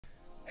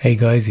Hey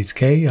guys, it's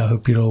Kay, I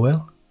hope you're all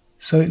well.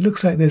 So it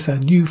looks like there's a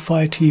new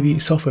Fire TV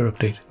software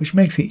update which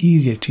makes it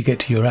easier to get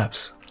to your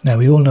apps. Now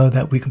we all know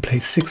that we can play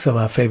 6 of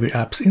our favourite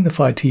apps in the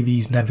Fire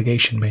TV's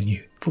navigation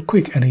menu for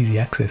quick and easy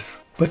access.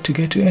 But to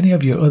get to any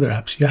of your other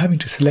apps, you're having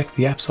to select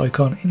the apps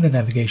icon in the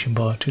navigation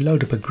bar to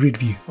load up a grid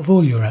view of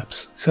all your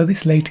apps. So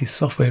this latest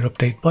software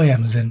update by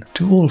Amazon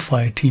to all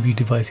Fire TV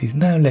devices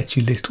now lets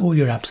you list all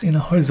your apps in a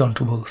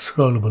horizontal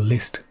scrollable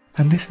list.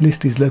 And this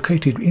list is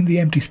located in the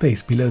empty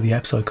space below the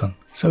apps icon.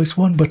 So it's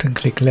one button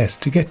click less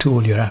to get to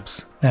all your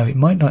apps. Now it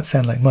might not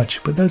sound like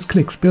much, but those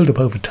clicks build up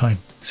over time.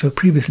 So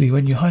previously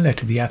when you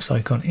highlighted the apps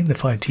icon in the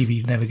Fire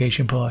TV's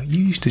navigation bar,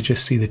 you used to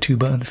just see the 2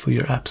 buttons for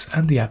your apps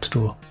and the App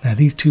Store. Now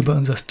these 2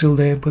 buttons are still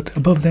there, but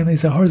above them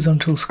is a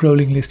horizontal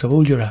scrolling list of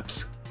all your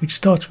apps, which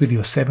starts with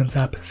your 7th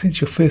app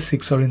since your first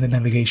 6 are in the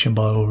navigation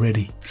bar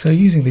already. So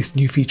using this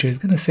new feature is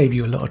going to save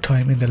you a lot of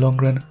time in the long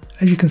run,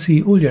 as you can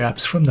see all your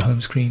apps from the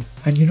home screen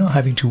and you're not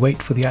having to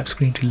wait for the app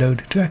screen to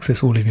load to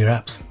access all of your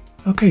apps.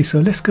 Okay, so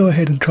let's go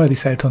ahead and try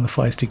this out on the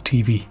FireStick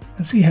TV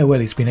and see how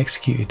well it's been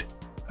executed.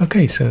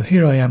 Okay, so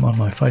here I am on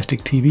my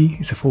FireStick TV,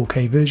 it's a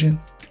 4K version,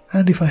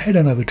 and if I head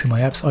on over to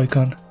my apps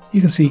icon, you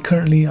can see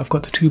currently I've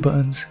got the 2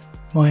 buttons,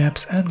 my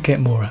apps and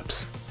get more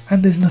apps.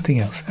 And there's nothing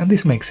else, and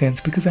this makes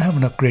sense because I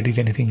haven't upgraded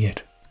anything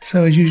yet.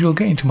 So as usual,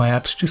 get into my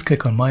apps, just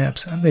click on my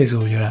apps and there's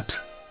all your apps.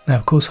 Now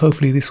of course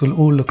hopefully this will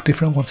all look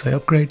different once I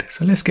upgrade,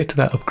 so let's get to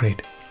that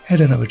upgrade.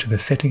 Head on over to the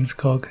settings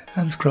cog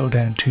and scroll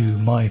down to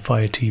my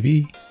Fire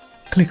TV,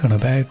 click on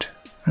about,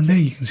 and there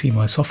you can see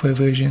my software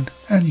version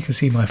and you can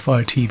see my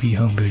Fire TV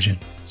home version.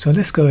 So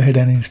let's go ahead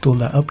and install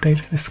that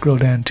update. Let's scroll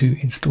down to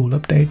install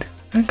update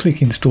and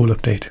click install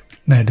update.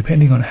 Now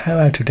depending on how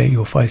out of date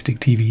your FireStick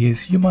TV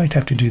is, you might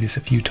have to do this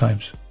a few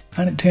times.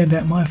 And it turned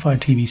out my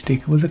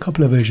FireTVStick was a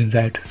couple of versions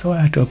out, so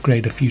I had to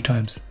upgrade a few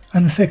times.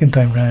 And the second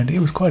time round it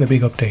was quite a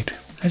big update.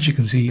 As you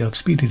can see, I've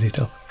speeded it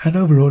up, and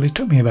overall it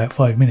took me about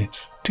 5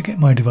 minutes to get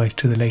my device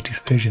to the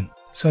latest version.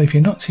 So if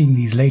you're not seeing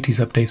these latest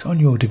updates on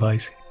your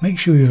device, make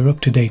sure you're up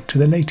to date to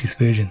the latest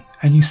version,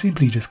 and you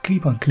simply just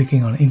keep on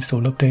clicking on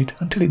install update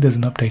until it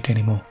doesn't update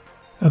anymore.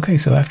 Okay,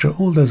 so after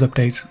all those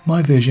updates,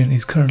 my version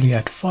is currently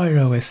at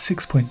FireOS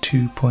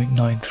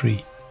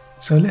 6.2.93.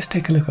 So let's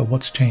take a look at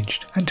what's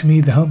changed, and to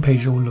me the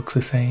homepage all looks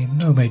the same,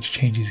 no major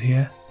changes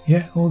here.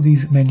 Yeah, all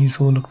these menus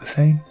all look the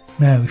same.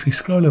 Now if we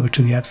scroll over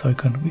to the apps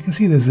icon, we can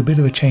see there's a bit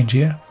of a change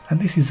here, and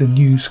this is the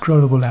new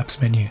scrollable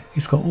apps menu.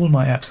 It's got all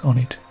my apps on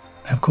it.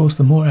 Now of course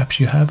the more apps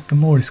you have, the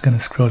more it's going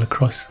to scroll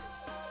across.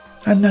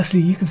 And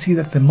lastly you can see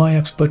that the my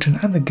apps button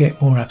and the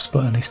get more apps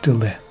button is still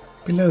there,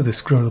 below the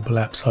scrollable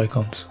apps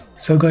icons.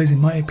 So guys, in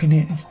my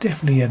opinion it's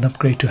definitely an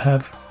upgrade to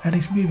have, and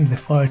it's moving the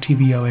Fire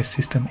TV OS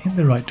system in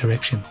the right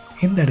direction,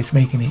 in that it's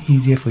making it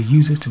easier for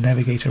users to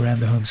navigate around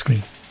the home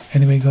screen.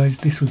 Anyway guys,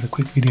 this was a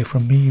quick video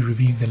from me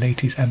reviewing the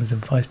latest Amazon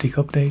FireStick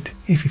update.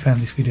 If you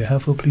found this video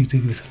helpful, please do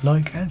give us a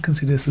like and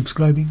consider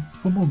subscribing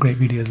for more great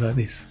videos like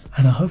this.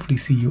 And I'll hopefully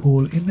see you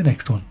all in the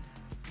next one.